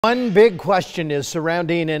One big question is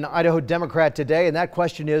surrounding an Idaho Democrat today, and that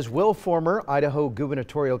question is, will former Idaho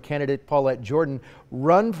gubernatorial candidate Paulette Jordan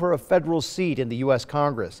run for a federal seat in the U.S.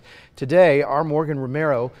 Congress? Today, our Morgan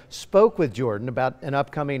Romero spoke with Jordan about an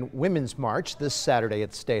upcoming Women's March this Saturday at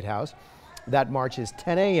the State House. That march is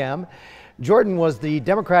 10 a.m. Jordan was the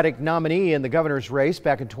Democratic nominee in the governor's race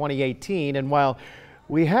back in 2018, and while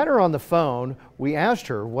we had her on the phone, we asked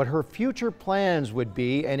her what her future plans would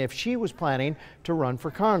be and if she was planning to run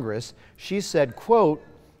for Congress. She said, quote,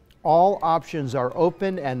 all options are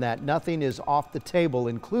open and that nothing is off the table,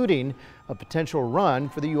 including a potential run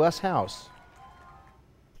for the U.S. House.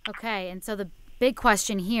 Okay, and so the big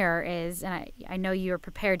question here is, and I know you're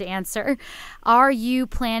prepared to answer, are you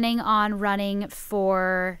planning on running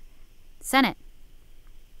for Senate?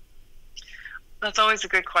 That's always a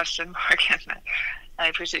good question, Morgan. I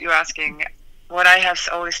appreciate you asking. What I have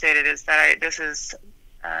always stated is that this is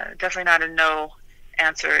definitely not a no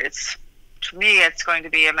answer. To me, it's going to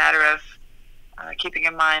be a matter of keeping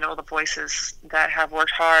in mind all the voices that have worked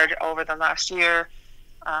hard over the last year,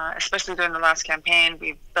 especially during the last campaign.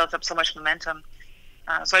 We've built up so much momentum.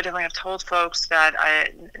 So I definitely have told folks that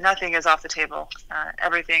nothing is off the table.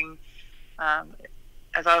 Everything,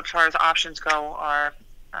 as far as options go, are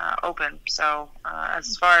open. So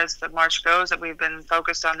as far as the march goes, that we've been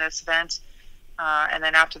focused on this event, and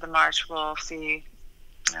then after the march we'll see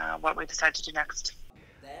what we decide to do next.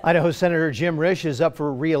 Idaho Senator Jim Risch is up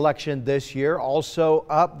for re-election this year. Also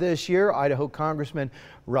up this year, Idaho Congressman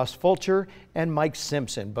Russ Fulcher and Mike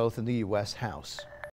Simpson, both in the U.S. House.